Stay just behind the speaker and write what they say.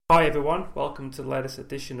Hi everyone, welcome to the latest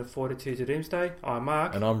edition of 42 to Doomsday. I'm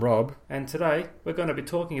Mark. And I'm Rob. And today we're going to be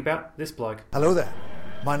talking about this bloke. Hello there,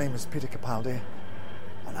 my name is Peter Capaldi,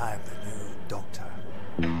 and I am the new Doctor.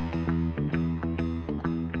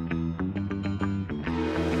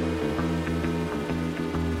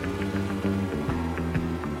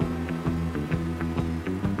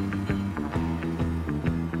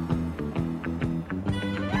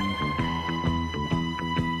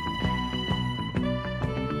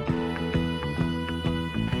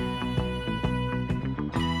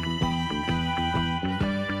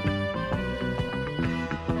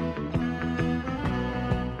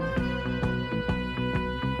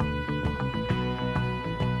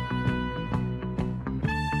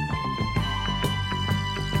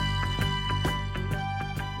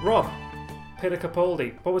 Rob, Peter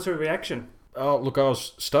Capaldi, what was your reaction? Oh, look, I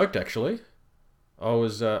was stoked actually.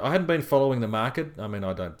 I hadn't been following the market. I mean,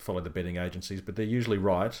 I don't follow the betting agencies, but they're usually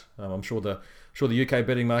right. I'm sure the UK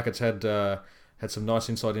betting markets had some nice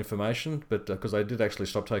inside information, but because they did actually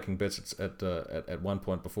stop taking bets at one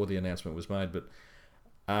point before the announcement was made. But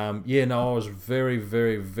I was very,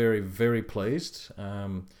 very, very, very pleased.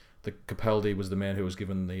 That Capaldi was the man who was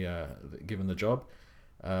given the job,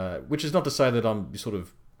 which is not to say that I'm sort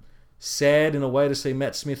of sad in a way to see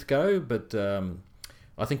Matt Smith go, but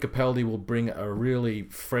I think Capaldi will bring a really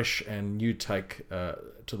fresh and new take to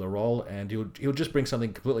the role, and he'll just bring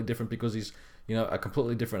something completely different because he's a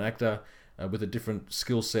completely different actor with a different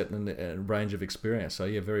skill set and range of experience. So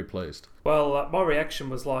yeah, very pleased. Well, my reaction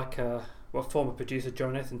was like what former producer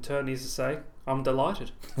John Nathan Turner used to say, I'm delighted.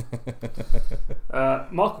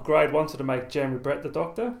 Michael Grade wanted to make Jeremy Brett the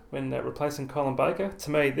Doctor when replacing Colin Baker. To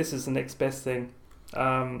me, this is the next best thing.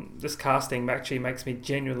 This casting actually makes me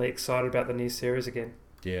genuinely excited about the new series again.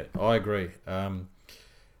 Yeah, I agree. I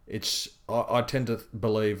tend to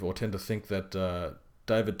believe or tend to think that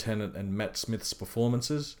David Tennant and Matt Smith's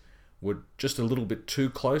performances were just a little bit too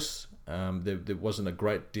close. There wasn't a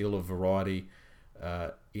great deal of variety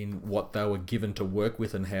in what they were given to work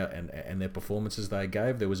with and how and their performances they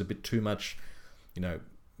gave. There was a bit too much,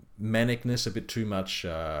 manicness, a bit too much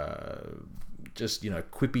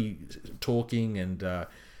quippy talking and a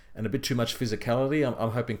bit too much physicality.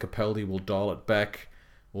 I'm hoping Capaldi will dial it back.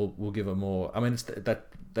 We'll give a more. I mean, it's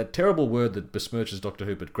that terrible word that besmirches Doctor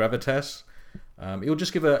Who, but gravitas. It'll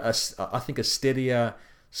just give I think a steadier,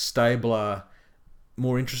 stabler,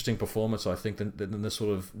 more interesting performance. I think than the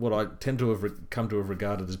sort of what I tend to have come to have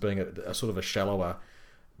regarded as being a sort of a shallower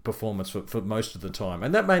performance for most of the time.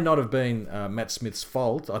 And that may not have been Matt Smith's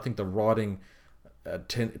fault. I think the writing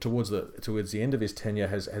towards the end of his tenure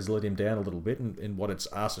has let him down a little bit in what it's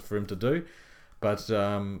asked for him to do. But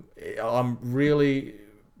I'm really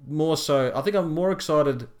more so. I think I'm more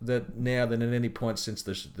excited that now than at any point since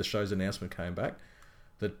the show's announcement came back.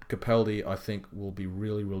 That Capaldi, I think, will be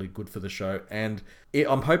really, really good for the show, and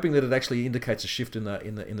I'm hoping that it actually indicates a shift in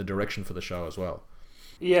the direction for the show as well.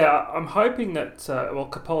 Yeah, I'm hoping that.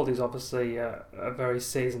 Capaldi's obviously a very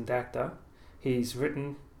seasoned actor. He's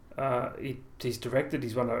written. He's directed.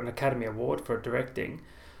 He's won an Academy Award for directing.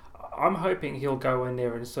 I'm hoping he'll go in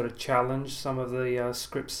there and sort of challenge some of the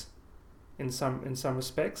scripts in some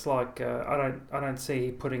respects. Like I don't see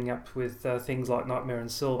he putting up with things like Nightmare in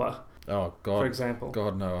Silver. Oh God! For example,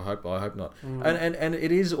 God no, I hope not. And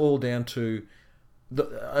it is all down to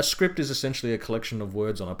a script is essentially a collection of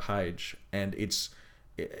words on a page, and the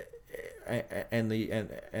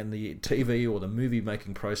TV or the movie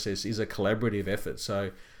making process is a collaborative effort. So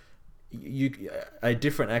a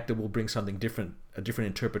different actor will bring something different, a different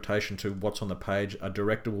interpretation to what's on the page. A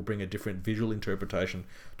director will bring a different visual interpretation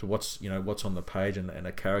to what's on the page, and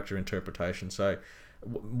a character interpretation. So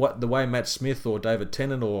the way Matt Smith or David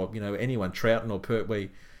Tennant or anyone, Troughton or Pertwee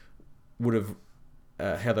would have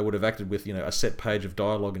how they would have acted with a set page of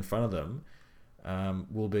dialogue in front of them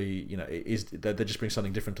will be is they just bring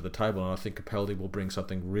something different to the table, and I think Capaldi will bring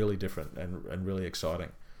something really different and really exciting.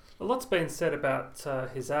 A lot's been said about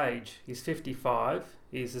his age. He's 55.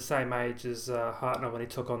 He's the same age as Hartnell when he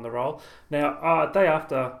took on the role. Now, a day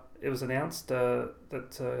after it was announced that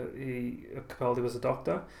Capaldi was a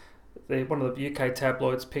doctor, one of the UK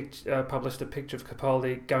tabloids published a picture of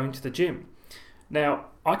Capaldi going to the gym. Now,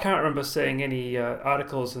 I can't remember seeing any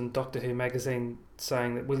articles in Doctor Who magazine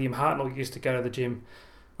saying that William Hartnell used to go to the gym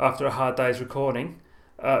after a hard day's recording.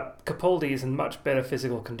 Capaldi is in much better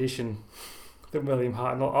physical condition than William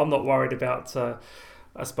Hartnell. I'm not worried about, I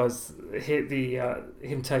suppose,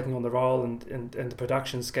 him taking on the role and the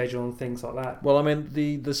production schedule and things like that. Well, I mean,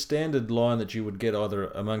 the standard line that you would get either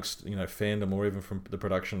amongst fandom or even from the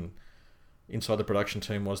production inside the production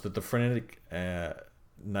team was that the frenetic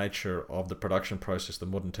nature of the production process, the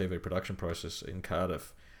modern TV production process in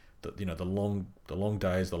Cardiff, the long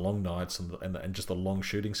days, the long nights, and just the long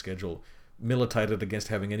shooting schedule, militated against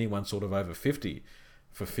having anyone sort of over 50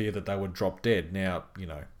 for fear that they would drop dead. Now,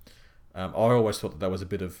 I always thought that was a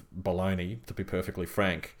bit of baloney, to be perfectly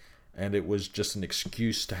frank, and it was just an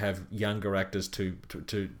excuse to have younger actors to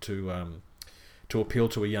appeal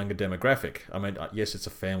to a younger demographic. I mean, yes, it's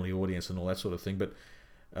a family audience and all that sort of thing, but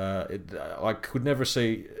I could never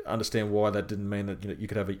understand why that didn't mean that you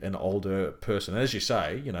could have an older person. And as you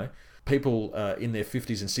say, people in their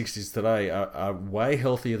 50s and 60s today are way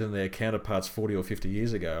healthier than their counterparts 40 or 50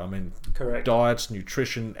 years ago. I mean, correct. Diets,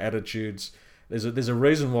 nutrition, attitudes. There's a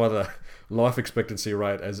reason why the life expectancy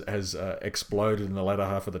rate has exploded in the latter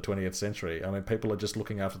half of the 20th century. I mean, people are just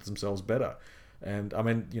looking after themselves better. And I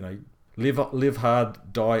mean, live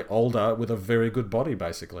hard, die older with a very good body,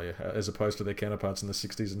 basically, as opposed to their counterparts in the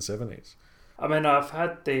 60s and 70s. I mean, I've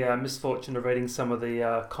had the misfortune of reading some of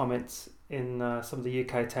the comments in some of the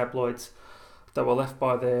UK tabloids that were left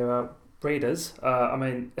by their readers. I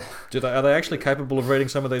mean... Are they actually capable of reading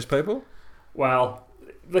some of these people? Well,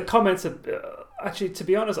 the comments have... actually, to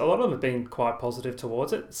be honest, a lot of them have been quite positive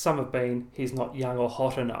towards it. Some have been, he's not young or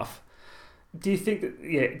hot enough. Do you think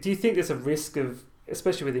there's a risk of,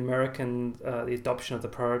 especially with the American, the adoption of the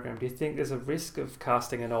program, do you think there's a risk of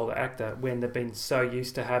casting an older actor when they've been so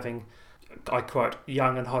used to having, I quote,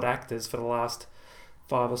 young and hot actors for the last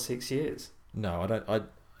 5 or 6 years? No, I don't.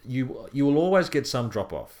 You will always get some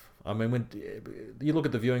drop off. I mean, when you look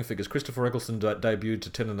at the viewing figures, Christopher Eccleston debuted to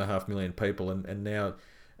 10.5 million people, and now,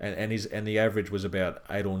 and the average was about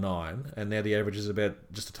 8 or 9, and now the average is about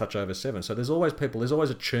just a touch over 7. So there's always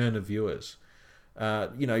a churn of viewers.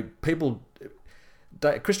 People.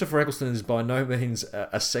 Christopher Eccleston is by no means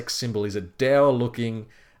a sex symbol. He's a dour-looking,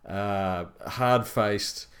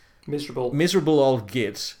 hard-faced, miserable old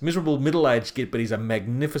git, miserable middle-aged git, but he's a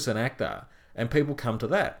magnificent actor, and people come to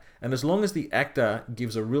that. And as long as the actor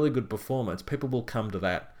gives a really good performance, people will come to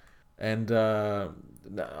that. And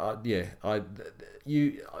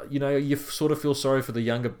you sort of feel sorry for the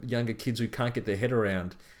younger kids who can't get their head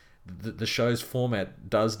around the show's format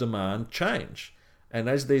does demand change. And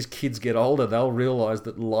as these kids get older, they'll realise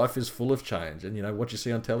that life is full of change, and what you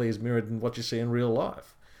see on telly is mirrored in what you see in real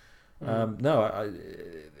life. I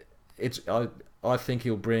think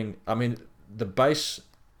he'll bring. I mean, the base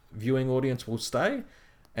viewing audience will stay,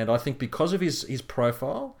 and I think because of his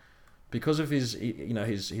profile, because of his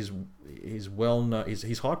well known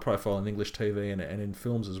his high profile in English TV and in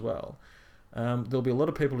films as well, there'll be a lot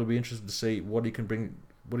of people who'll be interested to see what he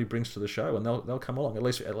brings to the show, and they'll come along at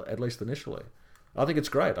least initially. I think it's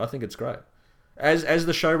great. As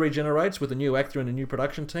the show regenerates with a new actor and a new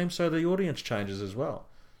production team, so the audience changes as well.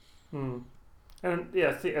 And yeah,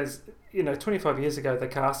 I think 25 years ago they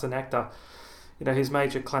cast an actor, his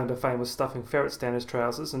major claim to fame was stuffing ferrets down his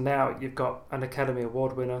trousers, and now you've got an Academy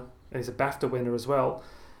Award winner, and he's a BAFTA winner as well.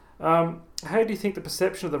 How do you think the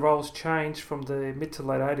perception of the roles changed from the mid to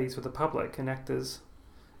late 80s with the public and actors,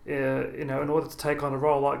 in order to take on a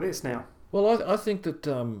role like this now? Well, I think that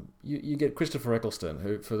you get Christopher Eccleston,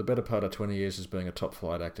 who for the better part of 20 years is being a top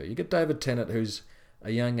flight actor. You get David Tennant, who's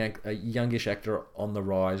a youngish actor on the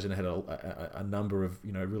rise and had a number of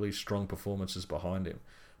really strong performances behind him.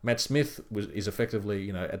 Matt Smith is effectively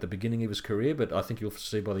at the beginning of his career, but I think you'll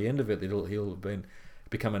see by the end of it that he'll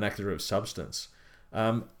become an actor of substance.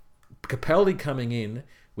 Capaldi coming in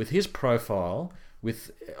with his profile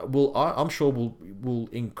I'm sure will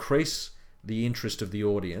increase the interest of the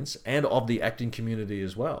audience and of the acting community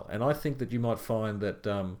as well. And I think that you might find that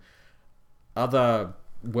other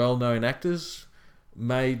well-known actors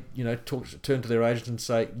may turn to their agent and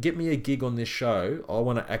say, "Get me a gig on this show. I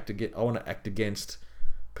want to act against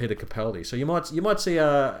Peter Capaldi." So you might see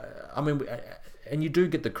and you do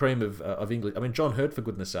get the cream of English. I mean, John Hurt, for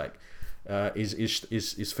goodness sake,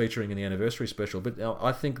 is featuring in the anniversary special. But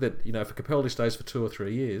I think that if Capaldi stays for 2 or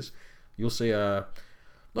 3 years, you'll see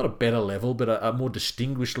not a better level, but a more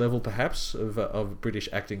distinguished level, perhaps, of British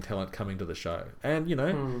acting talent coming to the show. And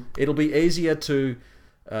it'll be easier to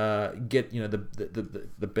get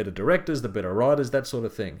the better directors, the better writers, that sort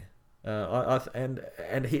of thing.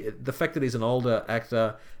 The fact that he's an older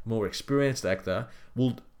actor, more experienced actor,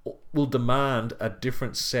 will demand a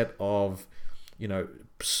different set of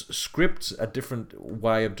scripts, a different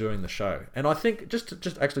way of doing the show. And I think just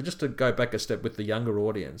to go back a step with the younger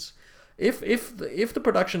audience. If the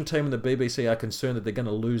production team and the BBC are concerned that they're going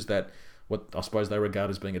to lose that, what I suppose they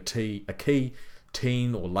regard as being a key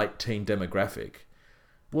teen or late teen demographic,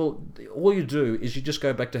 Well, all you do is you just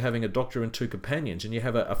go back to having a doctor and two companions, and you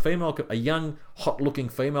have a young, hot-looking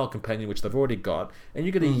female companion, which they've already got, and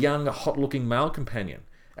you get a young, hot-looking male companion,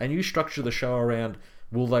 and you structure the show around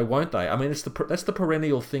will they, won't they? I mean, that's the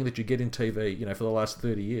perennial thing that you get in TV, for the last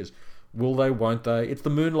 30 years. Will they, won't they? It's the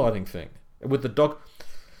moonlighting thing with the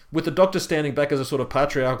doctor standing back as a sort of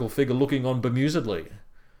patriarchal figure, looking on bemusedly.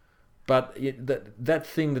 But that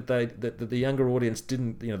thing that the younger audience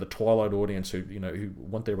didn't, the Twilight audience who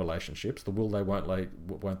want their relationships, the will they,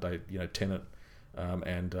 won't they, Tennant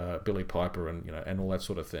and Billy Piper and all that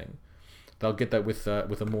sort of thing, they'll get that with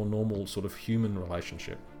a more normal sort of human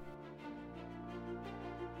relationship.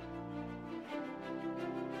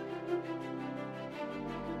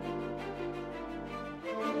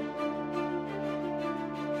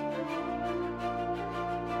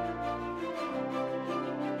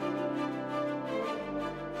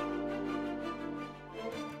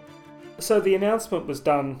 So the announcement was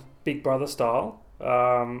done Big Brother style.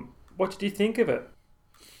 What did you think of it?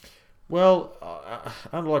 Well,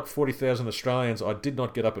 unlike 40,000 Australians, I did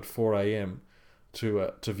not get up at 4 a.m.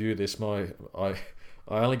 to view this. I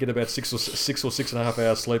only get about 6 or 6.5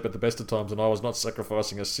 hours sleep at the best of times, and I was not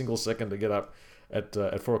sacrificing a single second to get up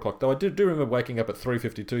at 4 o'clock. Though I do remember waking up at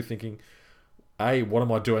 3:52 thinking, A, what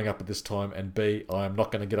am I doing up at this time? And B, I am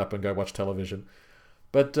not going to get up and go watch television.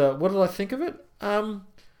 But what did I think of it?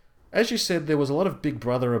 As you said, there was a lot of Big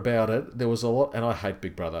Brother about it. There was a lot, and I hate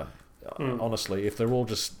Big Brother. Honestly, if they're all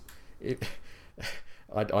just,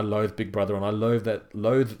 I loathe Big Brother, and I loathe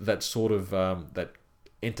that sort of that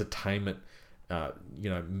entertainment,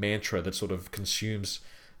 mantra that sort of consumes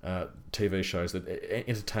TV shows. That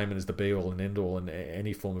entertainment is the be all and end all, and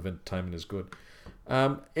any form of entertainment is good.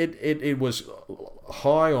 It was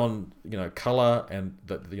high on color and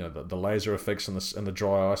the laser effects and the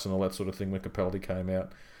dry ice and all that sort of thing when Capaldi came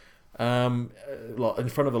out. In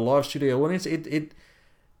front of a live studio audience,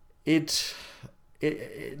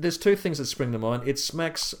 there's two things that spring to mind. It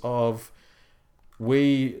smacks of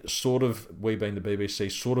we being the BBC,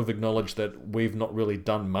 sort of acknowledge that we've not really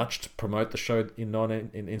done much to promote the show in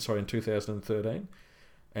 2013,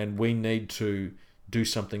 and we need to do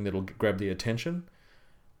something that'll grab the attention,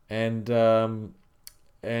 and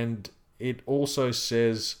it also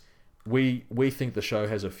says we think the show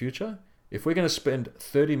has a future. If we're going to spend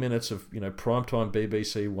 30 minutes of primetime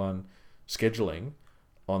BBC One scheduling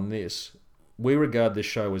on this, we regard this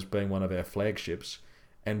show as being one of our flagships,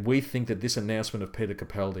 and we think that this announcement of Peter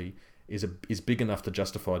Capaldi is big enough to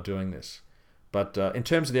justify doing this. But in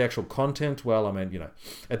terms of the actual content, well, I mean,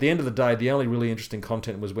 at the end of the day, the only really interesting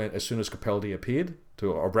content was as soon as Capaldi appeared,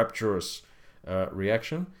 to a rapturous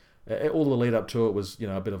reaction. All the lead up to it was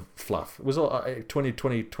a bit of fluff. It was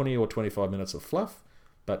 20 or 25 minutes of fluff.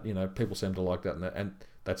 But people seem to like that, and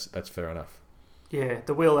that's fair enough. Yeah,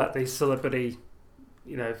 the wheel at these celebrity,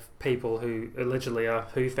 people who allegedly are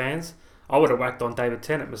Who fans. I would have whacked on David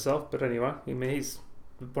Tennant myself, but anyway, I mean he's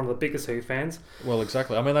one of the biggest Who fans. Well,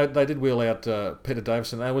 exactly. I mean they did wheel out Peter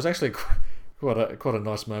Davison. It was actually quite a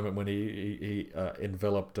nice moment when he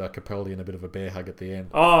enveloped Capaldi in a bit of a bear hug at the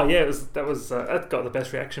end. Oh yeah, that got the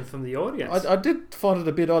best reaction from the audience. I did find it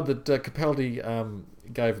a bit odd that Capaldi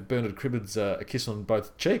gave Bernard Cribbins a kiss on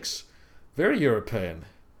both cheeks. Very European.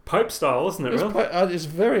 Pope style, isn't it? It's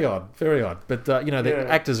very odd, very odd. But the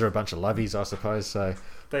actors are a bunch of lovies, I suppose. So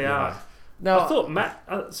they are. Now I thought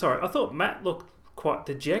Matt looked quite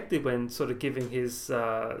dejected when sort of giving his speech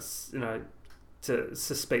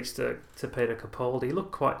to Peter Capaldi. He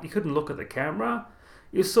looked he couldn't look at the camera.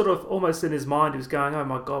 He was sort of almost in his mind. He was going, "Oh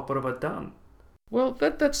my God, what have I done?" Well,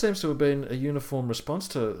 that seems to have been a uniform response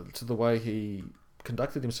to the way he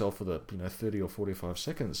conducted himself for the 30 or 45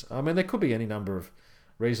 seconds. I mean, there could be any number of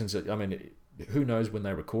reasons. Who knows when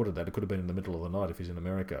they recorded that? It could have been in the middle of the night if he's in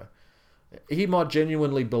America. He might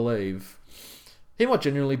genuinely be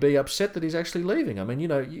upset that he's actually leaving. I mean,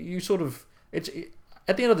 you sort of at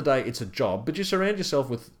the end of the day, it's a job, but you surround yourself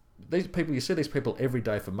with these people. You see these people every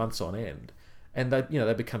day for months on end, and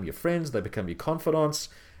they become your friends, they become your confidants,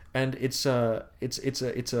 and it's a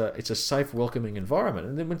safe, welcoming environment.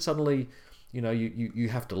 And then when suddenly you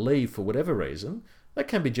have to leave for whatever reason, that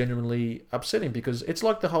can be genuinely upsetting, because it's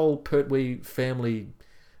like the whole Pertwee family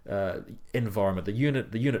environment, the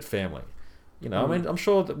unit family. I mean, I'm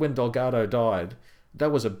sure that when Delgado died,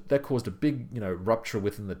 that caused a big rupture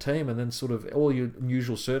within the team, and then sort of all your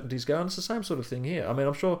usual certainties go. And it's the same sort of thing here. I mean,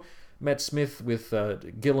 I'm sure Matt Smith with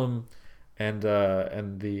Gillum and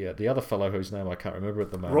the other fellow whose name I can't remember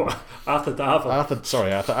at the moment, Arthur Darvill. Arthur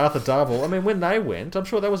Darvill. I mean, when they went, I'm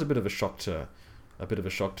sure that was a bit of a shock to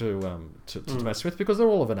Matt Smith, because they're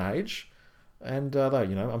all of an age, and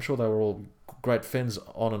I'm sure they were all great friends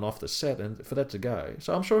on and off the set, and for that to go.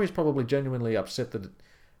 So I'm sure he's probably genuinely upset that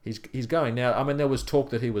he's going. Now, I mean, there was talk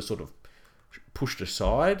that he was sort of pushed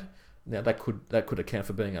aside. Now, that could account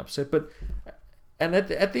for being upset. And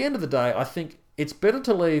at the end of the day, I think it's better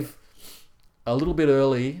to leave a little bit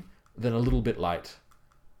early than a little bit late.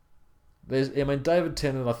 David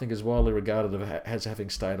Tennant, I think, is widely regarded as having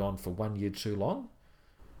stayed on for 1 year too long.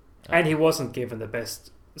 And he wasn't given the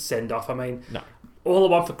best send-off. I mean, No. All I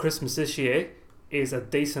Want for Christmas this year is a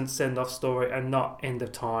decent send-off story and not End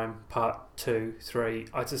of Time Part 2, 3.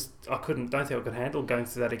 Don't think I could handle going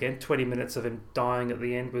through that again. 20 minutes of him dying at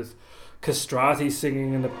the end with Castrati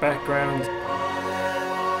singing in the background.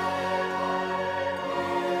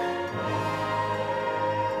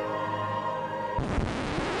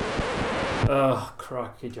 Oh,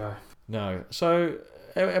 crikey, Joe. No. So,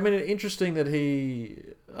 I mean, interesting that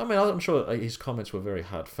I'm sure his comments were very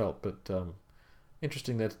heartfelt, but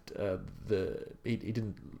interesting that he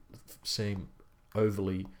didn't seem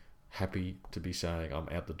overly happy to be saying, I'm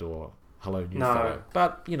out the door, hello, new fellow.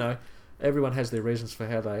 But, everyone has their reasons for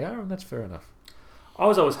how they are, and that's fair enough. I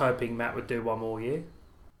was always hoping Matt would do one more year.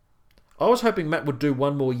 I was hoping Matt would do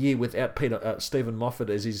one more year without Stephen Moffat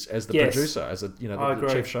as the producer, as the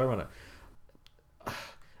chief showrunner.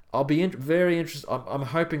 I'll be very interested. I'm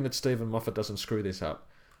hoping that Stephen Moffat doesn't screw this up.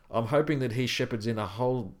 I'm hoping that he shepherds in a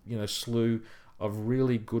whole slew of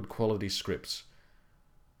really good quality scripts,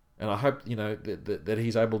 and I hope that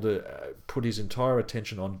he's able to put his entire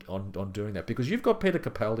attention on doing that, because you've got Peter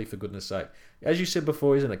Capaldi, for goodness sake. As you said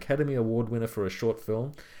before, he's an Academy Award winner for a short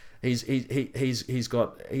film. He's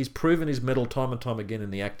proven his mettle time and time again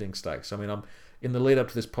in the acting stakes. I mean, I'm in the lead up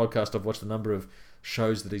to this podcast, I've watched a number of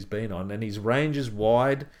shows that he's been on, and his range is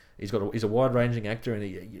wide. He's a wide ranging actor, and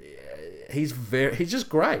he's just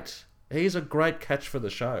great. He's a great catch for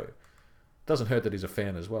the show. Doesn't hurt that he's a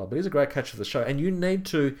fan as well, but he's a great catch for the show, and you need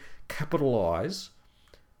to capitalise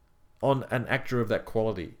on an actor of that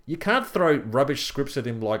quality. You can't throw rubbish scripts at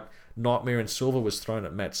him like Nightmare in Silver was thrown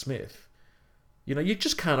at Matt Smith. You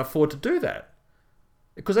just can't afford to do that,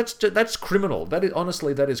 because that's criminal.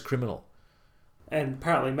 That is criminal. And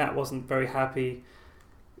apparently Matt wasn't very happy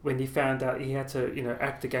when he found out he had to,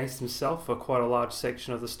 act against himself for quite a large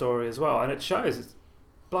section of the story as well. And it shows it's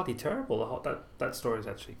bloody terrible. That story is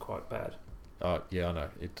actually quite bad. Oh yeah, I know.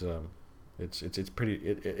 It's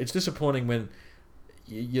disappointing when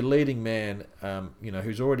your leading man,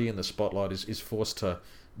 who's already in the spotlight, is forced to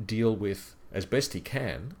deal with, as best he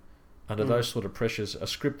can, under those sort of pressures, a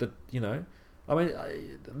script that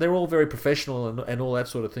they're all very professional and all that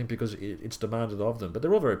sort of thing, because it's demanded of them. But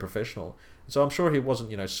they're all very professional, so I'm sure he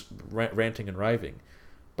wasn't ranting and raving.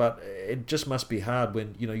 But it just must be hard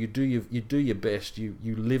when you do your best. You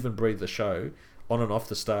live and breathe the show on and off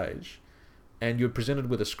the stage, and you're presented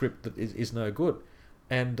with a script that is no good.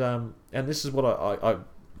 And this is what I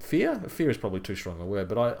fear. Fear is probably too strong a word,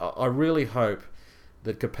 but I really hope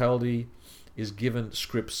that Capaldi is given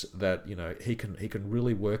scripts that he can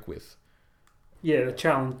really work with. Yeah,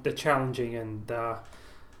 they're challenging, and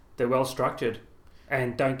they're well structured,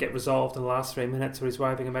 and don't get resolved in the last 3 minutes where he's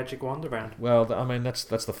waving a magic wand around. Well, that's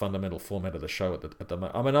the fundamental format of the show at the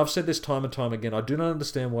moment. I mean, I've said this time and time again. I do not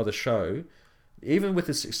understand why the show, even with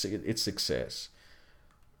its success,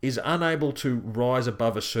 is unable to rise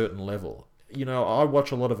above a certain level. I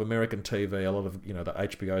watch a lot of American TV, a lot of the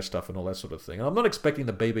HBO stuff and all that sort of thing. And I'm not expecting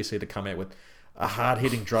the BBC to come out with a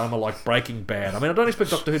hard-hitting drama like Breaking Bad. I mean, I don't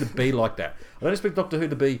expect Doctor Who to be like that. I don't expect Doctor Who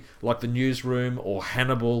to be like The Newsroom or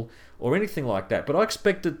Hannibal or anything like that. But I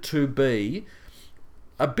expect it to be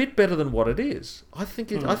a bit better than what it is. I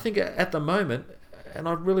think at the moment, and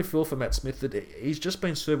I really feel for Matt Smith, that he's just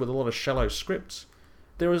been served with a lot of shallow scripts.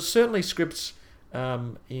 There are certainly scripts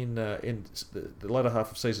in the latter half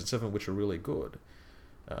of season 7 which are really good.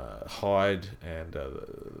 Hyde and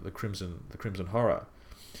the Crimson Horror.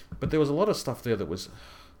 But there was a lot of stuff there that was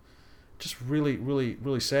just really, really,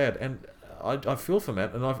 really sad, and I feel for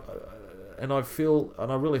Matt, and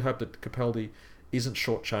I really hope that Capaldi isn't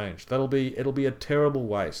shortchanged. It'll be a terrible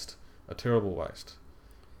waste,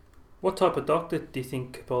 What type of doctor do you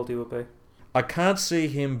think Capaldi will be? I can't see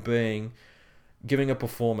him giving a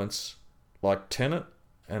performance like Tennant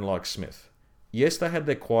and like Smith. Yes, they had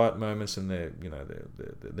their quiet moments and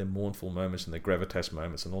their mournful moments and their gravitas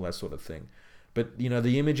moments and all that sort of thing. But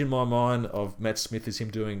the image in my mind of Matt Smith is him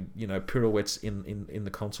doing pirouettes in the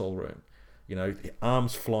console room,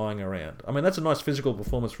 arms flying around. I mean, that's a nice physical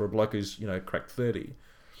performance for a bloke who's cracked 30.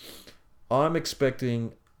 I'm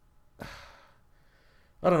expecting.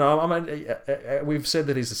 I don't know. I mean, we've said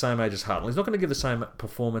that he's the same age as Hartnell. He's not going to give the same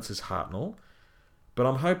performance as Hartnell, but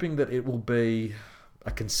I'm hoping that it will be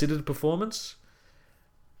a considered performance.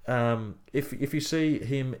 If you see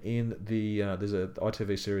him in there's a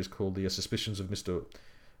ITV series called The Suspicions of Mr.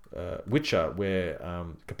 Witcher, where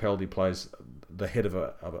Capaldi plays the head of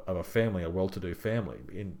a family, a well-to-do family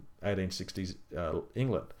in 1860s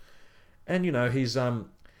England, and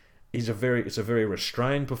it's a very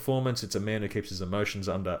restrained performance. It's a man who keeps his emotions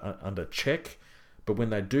under check, but when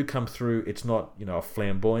they do come through, it's not a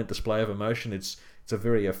flamboyant display of emotion. It's a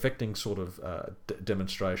very affecting sort of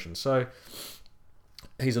demonstration. So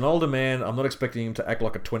he's an older man. I'm not expecting him to act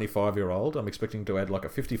like a 25-year-old. I'm expecting him to act like a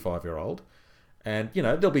 55-year-old. And,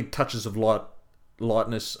 there'll be touches of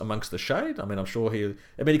lightness amongst the shade. I mean, I'm sure he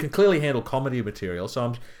can clearly handle comedy material.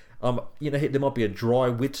 So there might be a dry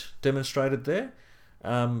wit demonstrated there.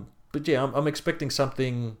 But yeah, I'm expecting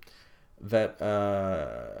something that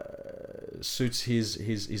suits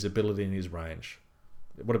his ability and his range.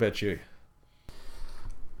 What about you?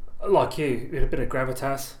 Like you, with a bit of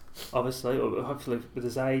gravitas, obviously, or hopefully with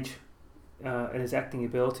his age and his acting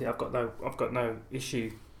ability. I've got no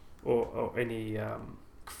issue or any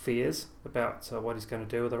fears about what he's going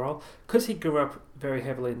to do with the role, because he grew up very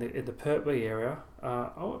heavily in the Pertwee area.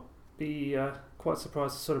 I would be quite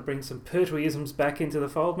surprised to sort of bring some Pertweeisms back into the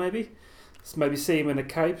fold, maybe see him in a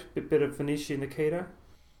cape, a bit of Vinici Nikita.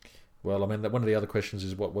 Well, I mean, one of the other questions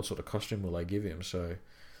is what sort of costume will they give him? So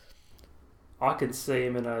I could see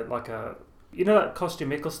him in that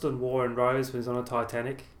costume Eccleston wore in Rose when he was on a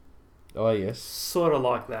Titanic. Oh yes, sort of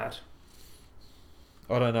like that.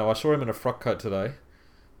 I don't know. I saw him in a frock coat today,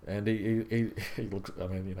 and he looks. I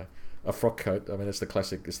mean, a frock coat. I mean, it's the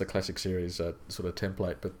classic series sort of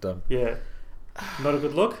template. But yeah, not a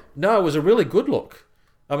good look. No, it was a really good look.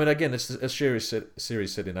 I mean, again, it's a series set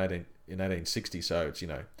in 1860, so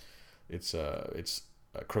it's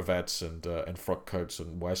cravats and frock coats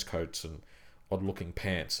and waistcoats and odd-looking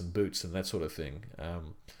pants and boots and that sort of thing.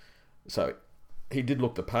 So he did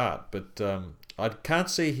look the part, but I can't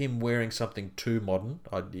see him wearing something too modern.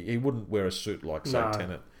 He wouldn't wear a suit like, say,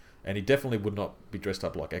 Tennant, and he definitely would not be dressed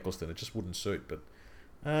up like Eccleston. It just wouldn't suit. But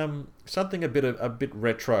something a bit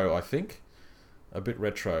retro, I think, a bit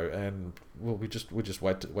retro, and well, we just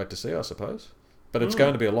wait to see, I suppose. But it's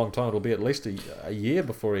going to be a long time. It'll be at least a year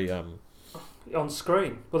before he on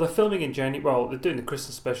screen. Well, they're filming in January. Well, they're doing the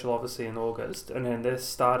Christmas special obviously in August, and then they're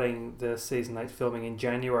starting the season 8 filming in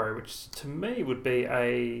January, which to me would be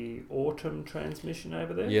a autumn transmission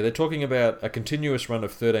over there. Yeah, they're talking about a continuous run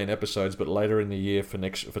of 13 episodes, but later in the year for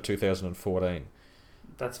 2014.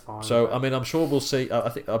 That's fine. So right? I mean, I'm sure we'll see.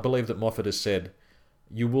 I believe that Moffat has said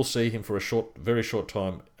you will see him for a very short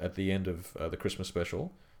time at the end of the Christmas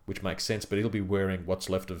special, which makes sense. But he'll be wearing what's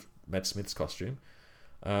left of Matt Smith's costume.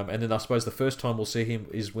 And then I suppose the first time we'll see him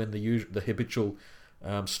is when the habitual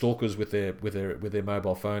stalkers with their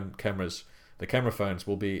mobile phone cameras, the camera phones,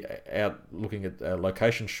 will be out looking at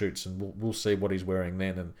location shoots, and we'll see what he's wearing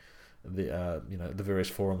then, and the various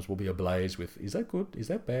forums will be ablaze with, is that good? Is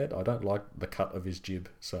that bad? I don't like the cut of his jib,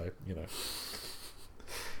 so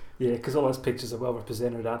Yeah, because all those pictures are well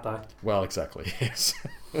represented, aren't they? Well, exactly. Yes.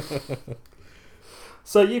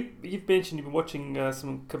 So you've mentioned you've been watching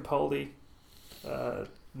some Capaldi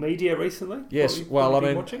media recently. Yes, what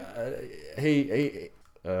Peter Capaldi's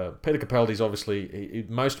Capaldi's obviously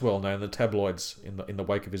most well known. The tabloids in the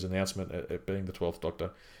wake of his announcement at being the 12th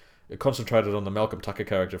Doctor concentrated on the Malcolm Tucker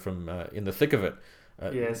character from In the Thick of It.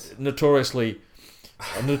 Yes, notoriously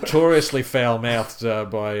foul-mouthed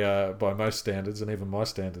by most standards and even my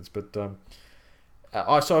standards. But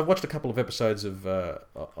I've watched a couple of episodes of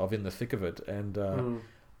In the Thick of It, and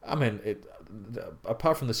I mean,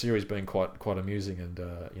 apart from the series being quite amusing and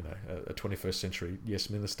a 21st century yes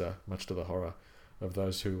minister, much to the horror of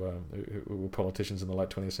those who were politicians in the late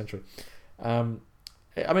 20th century. I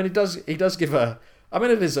mean, he does give it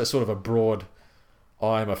is a sort of a broad,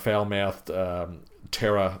 I'm a foul-mouthed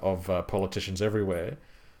terror of politicians everywhere.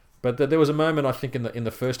 But there was a moment, I think, in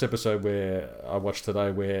the first episode where I watched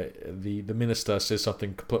today, where the minister says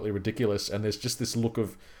something completely ridiculous, and there's just this look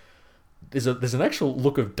of there's an actual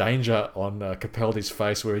look of danger on Capaldi's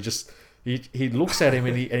face, where he looks at him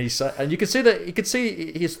and you can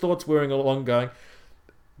see his thoughts whirring along, going,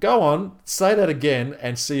 "Go on, say that again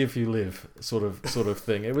and see if you live," sort of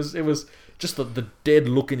thing. It was just the dead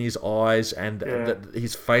look in his eyes, and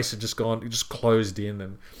his face had just closed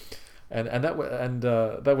in, and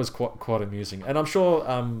that was quite amusing. And I'm sure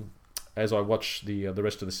as I watch the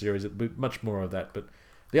rest of the series, it'll be much more of that. But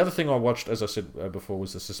the other thing I watched, as I said before,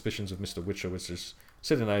 was The Suspicions of Mr. Witcher, which is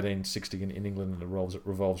set in 1860 in England, and it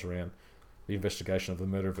revolves around the investigation of the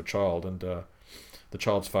murder of a child. And the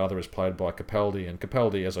child's father is played by Capaldi, and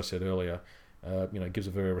Capaldi, as I said earlier, Gives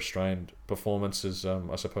a very restrained performance, as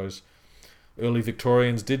I suppose early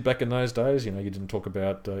Victorians did back in those days. You didn't talk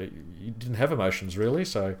about, you didn't have emotions really,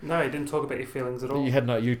 so No, you didn't talk about your feelings at all.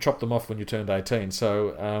 you chopped them off when you turned 18.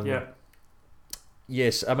 So Yeah.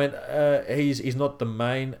 yes, I mean he's not the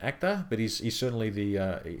main actor, but he's certainly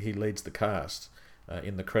he leads the cast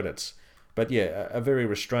in the credits. But yeah, a very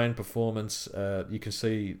restrained performance. You can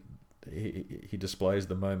see he displays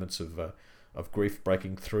the moments of grief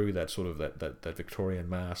breaking through that sort of that Victorian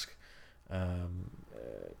mask.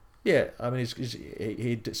 Yeah, I mean,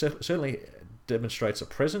 he certainly demonstrates a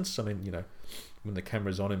presence. I mean, when the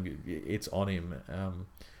camera's on him, it's on him.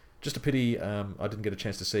 Just a pity I didn't get a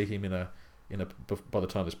chance to see him in a by the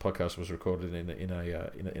time this podcast was recorded in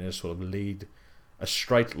a sort of a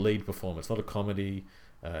straight lead performance, not a comedy,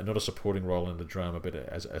 not a supporting role in the drama, but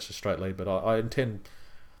as a straight lead. But I intend,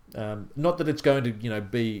 not that it's going to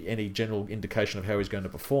be any general indication of how he's going to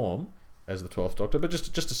perform as the 12th Doctor, but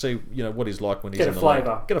just to see what he's like when he's in the lead.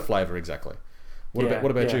 Get a flavour, exactly. What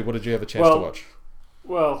about you? What did you have a chance to watch?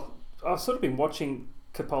 Well, I've sort of been watching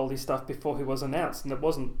Capaldi stuff before he was announced, and it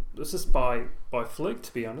was just by fluke,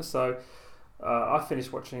 to be honest. So I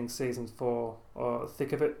finished watching season 4,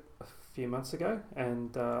 thick of it, a few months ago,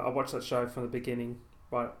 and I watched that show from the beginning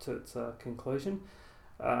right up to its conclusion.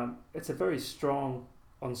 It's a very strong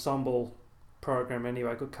ensemble program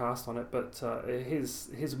anyway, good cast on it, but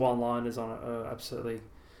his one-liners on it are absolutely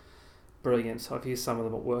brilliant. So I've used some of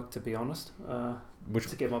them at work, to be honest, to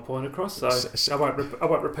get my point across. So I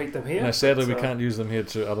won't repeat them here. No, sadly we can't use them here,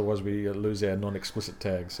 otherwise we lose our non-explicit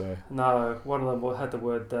tag. So no, one of them had the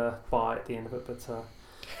word "by" at the end of it, but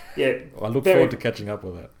yeah. I look forward to catching up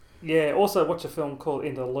with that. Yeah, also watch a film called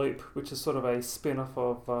In the Loop, which is sort of a spin-off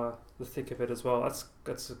of The Thick of It as well. That's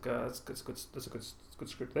a good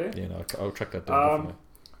script there. Yeah, no, I'll track that down. Definitely.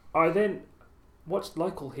 I then watched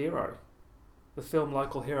Local Hero, the film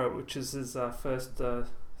Local Hero, which is his first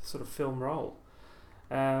sort of film role.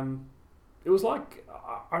 It was like,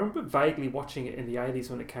 I remember vaguely watching it in the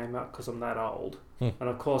 80s when it came out, because I'm that old. And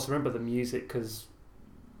of course I remember the music, because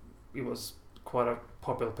it was quite a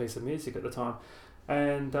popular piece of music at the time.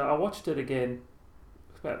 And I watched it again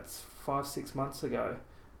about 5-6 months ago,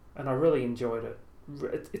 and I really enjoyed it.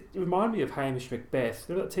 It reminded me of Hamish Macbeth.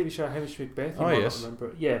 Remember that TV show Hamish Macbeth? You might yes. not remember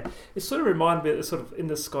it. Yeah, it sort of reminded me of sort of in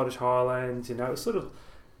the Scottish Highlands. It was sort of,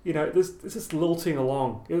 there's just lilting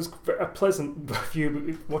along. It was a pleasant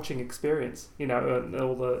watching experience. And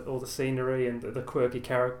all the scenery and the quirky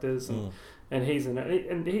characters, and he's in it.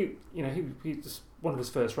 And he just one of his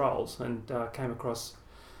first roles, and came across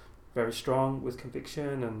very strong with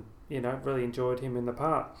conviction, and really enjoyed him in the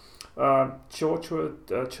part. Children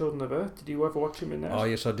of Earth. Did you ever watch him in that? Oh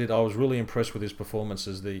yes, I did. I was really impressed with his performance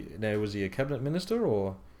as now was he a cabinet minister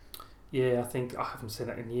or? Yeah, I think I haven't seen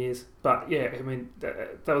that in years, but yeah, I mean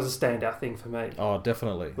that was a standout thing for me. Oh,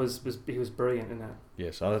 definitely. He was brilliant in that.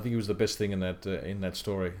 Yes, I think he was the best thing in that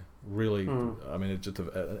story. Really, I mean, it's just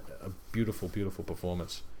a beautiful, beautiful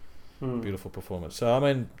performance. Beautiful performance. So I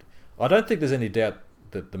mean, I don't think there's any doubt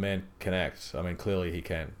that the man can act. I mean, clearly he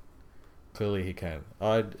can.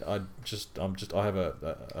 I have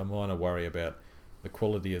a minor worry about the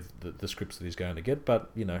quality of the scripts that he's going to get,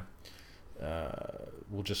 but we'll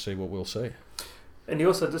just see what we'll see. And you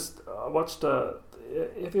also just watched.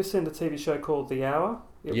 Have you seen the TV show called The Hour?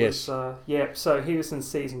 Yes. So he was in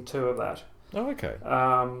season 2 of that. Oh, okay.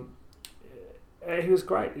 He was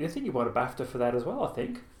great. I think he won a BAFTA for that as well. I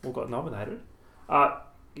think, or got nominated.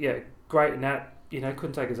 Great in that.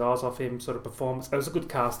 Couldn't take his eyes off him. Sort of performance. It was a good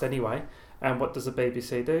cast anyway. And what does the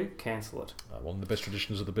BBC do? Cancel it. One of the best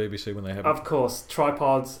traditions of the BBC when they have. Of course,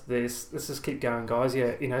 tripods. Let's just keep going, guys.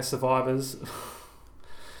 Yeah, Survivors.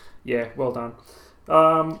 Yeah, well done.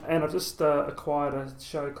 And I just acquired a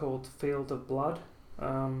show called Field of Blood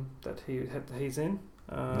that he's in.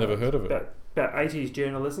 Never heard of it. About 80s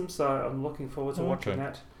journalism, so I'm looking forward to watching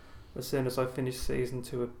that as soon as I finish season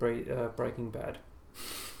 2 of Breaking Bad.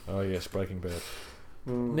 Oh yes, Breaking Bad.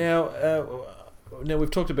 Now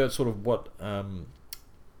we've talked about sort of what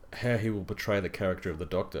how he will portray the character of the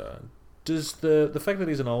Doctor. Does the fact that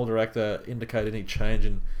he's an older actor indicate any change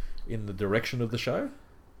in the direction of the show?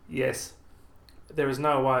 Yes. There is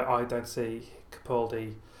no way I don't see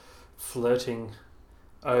Capaldi flirting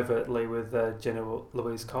overtly with Jenna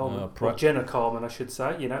Louise Coleman. Or Jenna Coleman, I should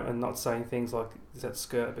say, and not saying things like, is that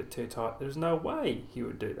skirt a bit too tight? There's no way he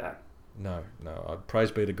would do that. No.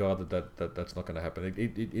 Praise be to God that's not going to happen.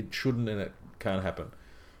 It shouldn't, and it can't happen.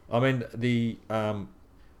 I mean, the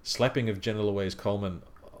slapping of Jenna Louise Coleman,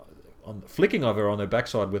 flicking of her on her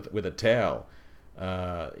backside with a towel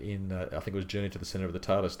in I think it was Journey to the Centre of the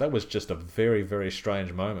TARDIS. That was just a very, very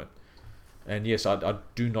strange moment. And yes, I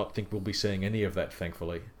do not think we'll be seeing any of that,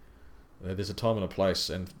 thankfully. There's a time and a place,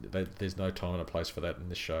 and there's no time and a place for that in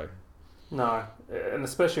this show. No, and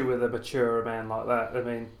especially with a mature man like that. I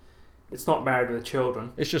mean, it's not married with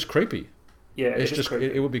children. It's just creepy. Yeah, it's just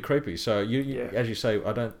creepy. It would be creepy. So as you say,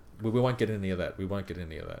 we won't get any of that. We won't get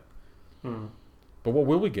any of that. But what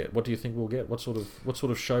will we get? What do you think we'll get? What sort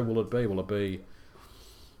of show will it be? Will it be?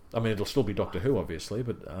 I mean, it'll still be Doctor Who, obviously,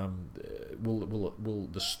 but will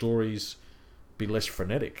the stories be less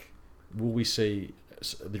frenetic? Will we see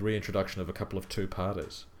the reintroduction of a couple of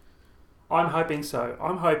two-parters? I'm hoping so.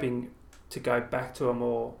 I'm hoping to go back to a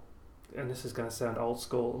more, and this is going to sound old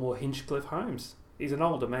school, more Hinchcliffe Holmes. He's an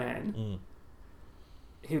older man.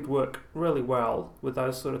 He'd work really well with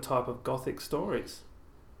those sort of type of gothic stories.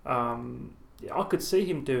 I could see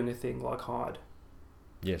him doing a thing like Hyde.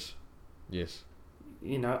 Yes.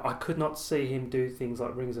 You know, I could not see him do things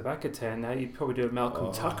like Rings of Akatan. Now you'd probably do a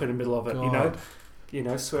Malcolm Tucker in the middle of it. God. You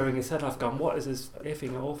know, swearing his head off, going, "What is this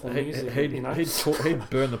effing awful music?" He'd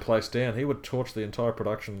burn the place down. He would torch the entire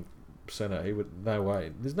production centre. He would. No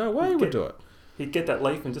way. There's no way he would do it. He'd get that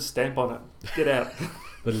leaf and just stamp on it. Get out.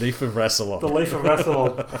 The leaf of Rassilon. The leaf of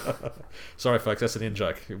Rassilon. Sorry, folks. That's an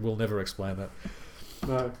in-joke. We'll never explain that.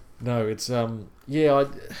 No. It's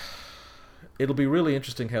it'll be really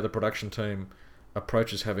interesting how the production team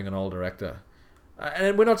approaches having an older actor.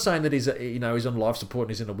 And we're not saying that he's on life support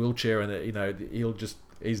and he's in a wheelchair and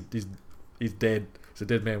he's dead. He's a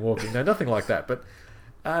dead man walking. No, nothing like that. But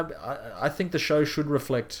I think the show should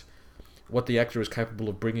reflect what the actor is capable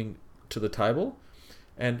of bringing to the table.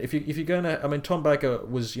 And if you're going to, I mean, Tom Baker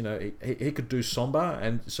was, he could do somber,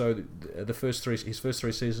 and so his first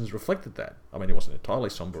three seasons reflected that. I mean, he wasn't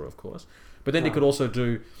entirely somber, of course, but then he could also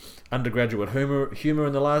do undergraduate humor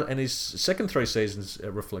in the last, and his second three seasons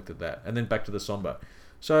reflected that, and then back to the somber.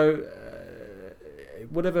 So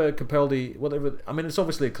whatever, I mean, it's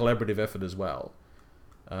obviously a collaborative effort as well.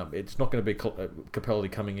 It's not going to be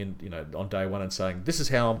Capaldi coming in, on day one and saying, "This is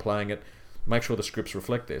how I'm playing it. Make sure the scripts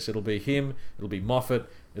reflect this." It'll be him, it'll be Moffat,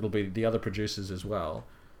 it'll be the other producers as well.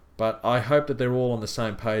 But I hope that they're all on the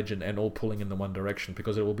same page and all pulling in the one direction,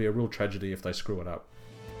 because it will be a real tragedy if they screw it up.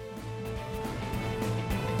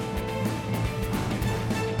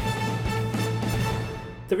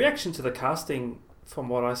 The reaction to the casting, from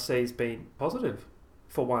what I see, has been positive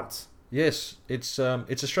for once. Yes, it's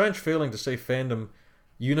a strange feeling to see fandom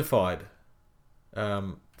unified,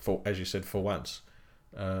 for, as you said, for once.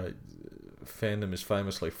 Fandom is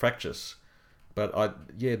famously fractious, but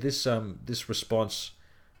this response,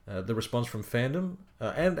 the response from fandom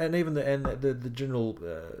and even the general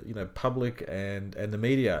public and the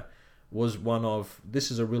media was one of, this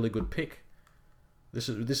is a really good pick. This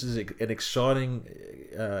is an exciting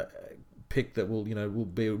pick that will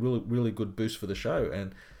be a really good boost for the show.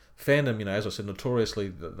 And fandom, as I said, notoriously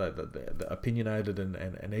the opinionated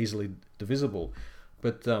and easily divisible.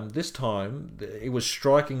 But this time, it was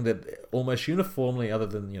striking that almost uniformly, other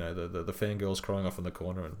than the fangirls crying off in the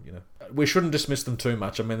corner, and we shouldn't dismiss them too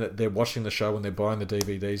much. I mean, they're watching the show and they're buying the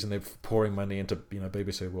DVDs and they're pouring money into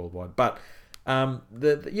BBC Worldwide. But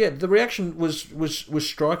the reaction was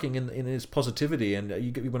striking in its positivity, and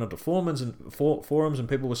you went onto forums and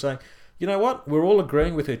people were saying, "You know what? We're all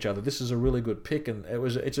agreeing with each other. This is a really good pick," and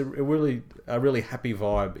it's a really happy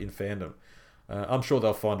vibe in fandom. I'm sure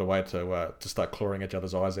they'll find a way to start clawing each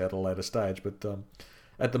other's eyes out at a later stage, but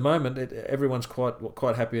at the moment, everyone's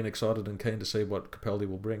quite happy and excited and keen to see what Capaldi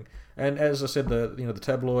will bring. And as I said, the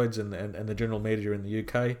tabloids and the general media in the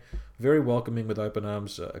UK very welcoming with open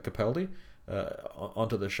arms Capaldi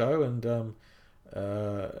onto the show, and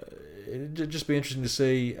it'd just be interesting to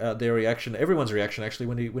see their reaction, everyone's reaction actually,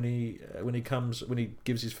 when he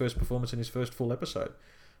gives his first performance in his first full episode.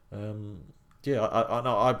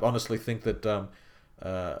 I honestly think that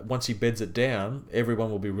once he beds it down,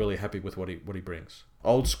 everyone will be really happy with what he brings,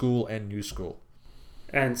 old school and new school.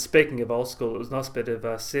 And speaking of old school, it was a nice bit of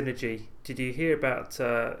synergy. Did you hear about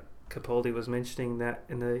Capaldi was mentioning that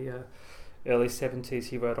in the early 70s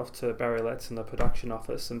he wrote off to Barry Letts in the production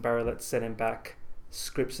office, and Barry Letts sent him back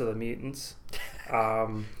scripts of the mutants.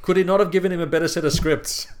 Could he not have given him a better set of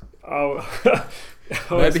scripts?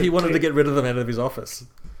 Maybe he wanted to get rid of them out of his office.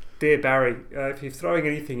 Dear Barry, if you're throwing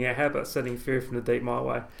anything out, how about sending Fear from the Deep my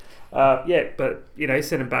way? But he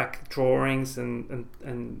sent him back drawings and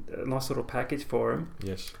a nice little package for him.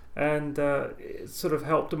 Yes. And it sort of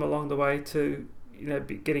helped him along the way to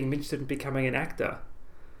getting him interested in becoming an actor.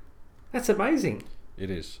 That's amazing.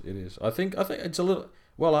 It is. I think it's a little,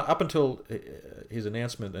 well, up until his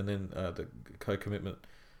announcement and then the co-commitment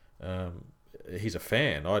he's a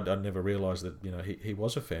fan. I never realised that he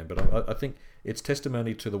was a fan, but I think it's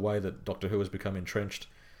testimony to the way that Doctor Who has become entrenched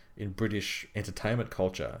in British entertainment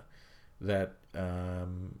culture that a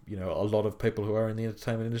lot of people who are in the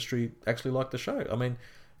entertainment industry actually like the show. I mean,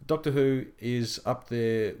 Doctor Who is up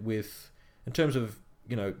there with, in terms of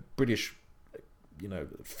British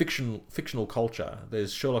fictional culture.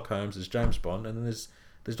 There's Sherlock Holmes, there's James Bond, and then there's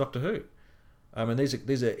Doctor Who. I mean,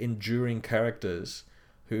 these are enduring characters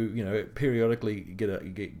who periodically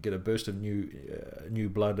get a burst of new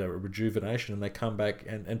blood, a rejuvenation, and they come back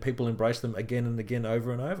and people embrace them again and again,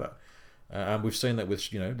 over and over. We've seen that with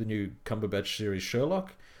the new Cumberbatch series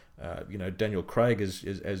Sherlock. Daniel Craig has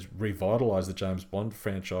revitalised the James Bond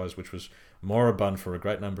franchise, which was moribund for a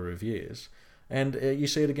great number of years. And you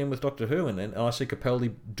see it again with Doctor Who, and I see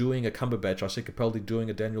Capaldi doing a Cumberbatch, I see Capaldi doing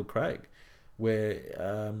a Daniel Craig,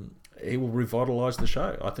 where he will revitalise the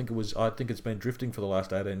show. I think it's been drifting for the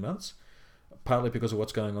last 18 months, partly because of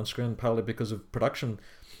what's going on screen, partly because of production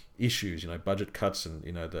issues, budget cuts, and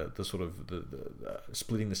the sort of the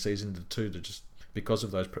splitting the season into two, to just because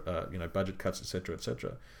of those budget cuts, etc.,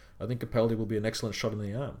 etc. I think Capaldi will be an excellent shot in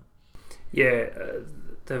the arm. Yeah,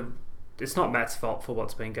 it's not Matt's fault for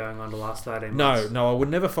what's been going on the last 18 months. No, I would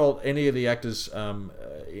never fault any of the actors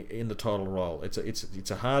in the title role.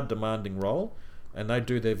 It's a hard, demanding role, and they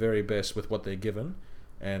do their very best with what they're given.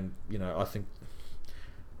 And I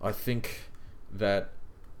think that,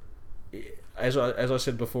 as I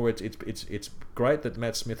said before, it's great that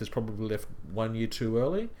Matt Smith has probably left 1 year too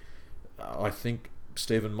early. I think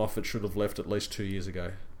Stephen Moffat should have left at least 2 years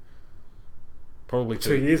ago. Probably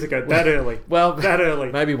 2 years ago, that early. Well, that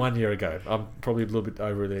early. Maybe 1 year ago. I'm probably a little bit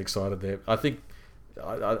overly excited there. I think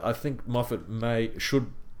Moffat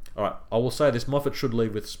should. All right, I will say this: Moffat should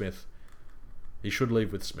leave with Smith. He should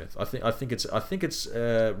leave with Smith. I think it's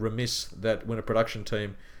remiss that when a production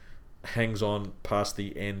team hangs on past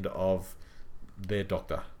the end of their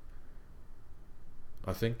Doctor.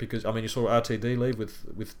 I think because you saw RTD leave with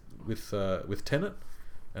Tennant.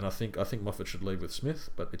 And I think Moffat should leave with Smith,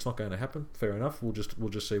 but it's not going to happen. Fair enough. We'll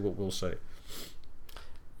just see what we'll see.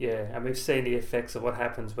 Yeah, and we've seen the effects of what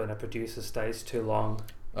happens when a producer stays too long.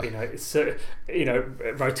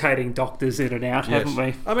 Rotating doctors in and out, yes. Haven't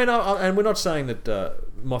we? I mean, and we're not saying that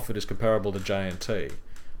Moffat is comparable to JNT.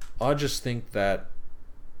 I just think that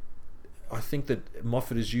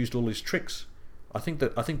Moffat has used all his tricks. I think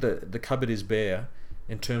the cupboard is bare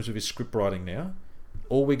in terms of his script writing now.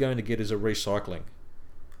 All we're going to get is a recycling.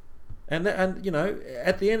 And at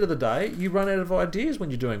the end of the day, you run out of ideas when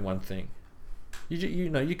you're doing one thing.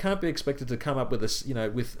 You can't be expected to come up with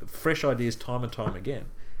with fresh ideas time and time again.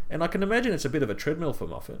 And I can imagine it's a bit of a treadmill for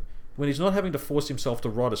Moffat when he's not having to force himself to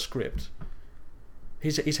write a script.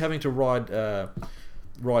 He's having to write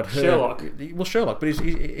Sherlock. Well, Sherlock, but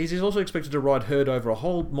he's also expected to ride herd over a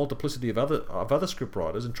whole multiplicity of other script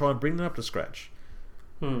writers and try and bring them up to scratch.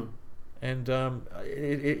 And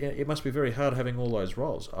it must be very hard having all those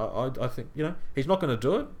roles. I think he's not going to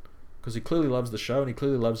do it because he clearly loves the show and he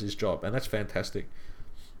clearly loves his job, and that's fantastic.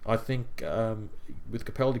 I think with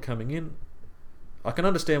Capaldi coming in, I can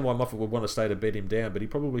understand why Moffat would want to stay to bed him down, but he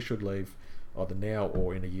probably should leave either now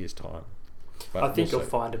or in a year's time. But I think he'll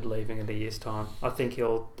find him leaving in a year's time. I think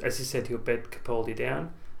he'll bed Capaldi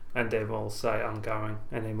down, and then we'll say I'm going,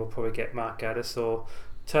 and then we'll probably get Mark Gatiss or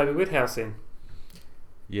Toby Whithouse in.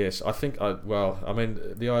 Yes, I think.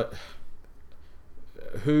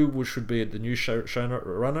 Who should be the new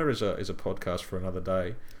showrunner is a podcast for another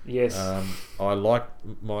day. Yes. I like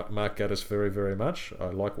Mark Gatiss very, very much. I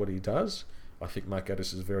like what he does. I think Mark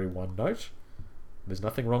Gatiss is very one note. There's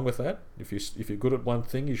nothing wrong with that. If you're good at one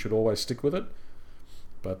thing, you should always stick with it.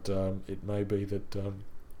 But it may be that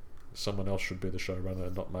someone else should be the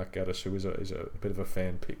showrunner, not Mark Gatiss, who is a bit of a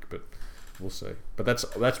fan pick, but. We'll see. But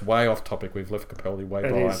that's way off topic. We've left Capaldi way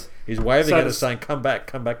behind. He's waving at us saying, come back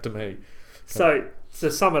to me. So to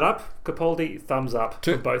sum it up, Capaldi, thumbs up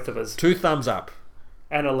for both of us. 2 thumbs up.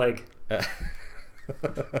 And a leg.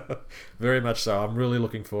 Very much so. I'm really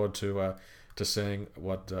looking forward to seeing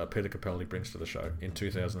what Peter Capaldi brings to the show in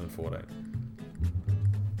 2014.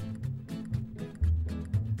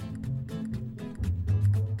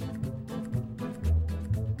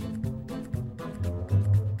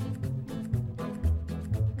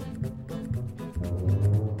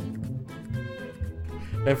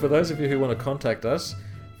 And for those of you who want to contact us,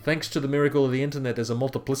 thanks to the miracle of the internet, there's a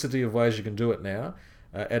multiplicity of ways you can do it now.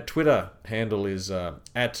 Our Twitter handle is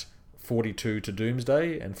at 42 to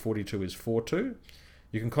Doomsday, and 42 is 42.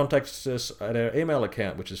 You can contact us at our email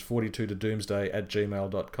account, which is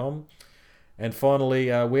 42todoomsday@gmail.com. And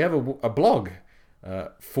finally, we have a blog,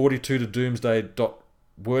 42todoomsday.com.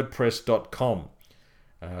 wordpress.com.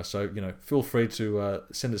 So, feel free to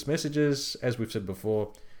send us messages. As we've said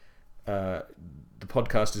before, the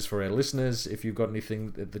podcast is for our listeners. If you've got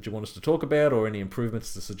anything that you want us to talk about or any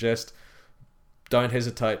improvements to suggest, don't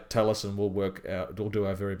hesitate, tell us, and we'll do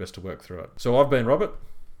our very best to work through it. So I've been Robert.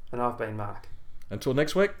 And I've been Mark. Until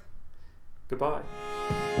next week. Goodbye.